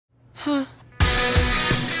Huh.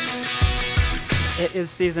 It is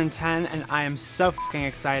season 10 and I am so fucking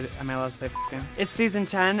excited. Am I allowed to say fucking? It's season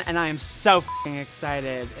 10 and I am so fucking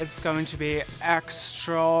excited. It's going to be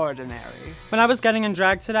extraordinary. When I was getting in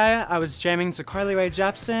drag today, I was jamming to Carly Rae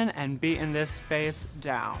Jepsen and beating this face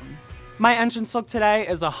down. My entrance look today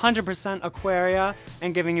is 100% Aquaria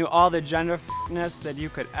and giving you all the gender f***ness that you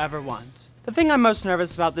could ever want. The thing I'm most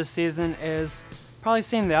nervous about this season is probably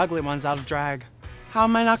seeing the ugly ones out of drag. How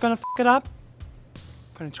am I not gonna f*** it up? I'm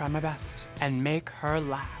gonna try my best and make her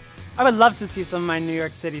laugh. I would love to see some of my New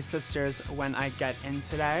York City sisters when I get in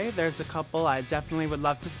today. There's a couple I definitely would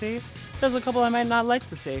love to see. There's a couple I might not like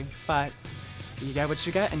to see, but you get what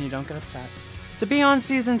you get and you don't get upset. To be on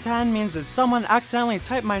season 10 means that someone accidentally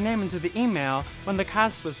typed my name into the email when the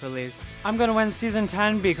cast was released. I'm gonna win season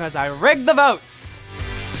 10 because I rigged the votes!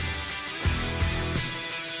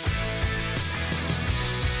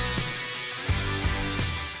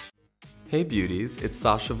 Hey beauties, it's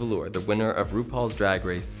Sasha Velour, the winner of RuPaul's Drag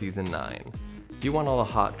Race Season 9. Do you want all the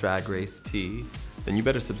hot Drag Race tea? Then you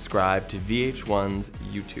better subscribe to VH1's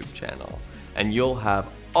YouTube channel, and you'll have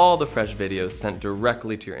all the fresh videos sent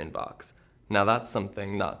directly to your inbox. Now that's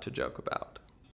something not to joke about.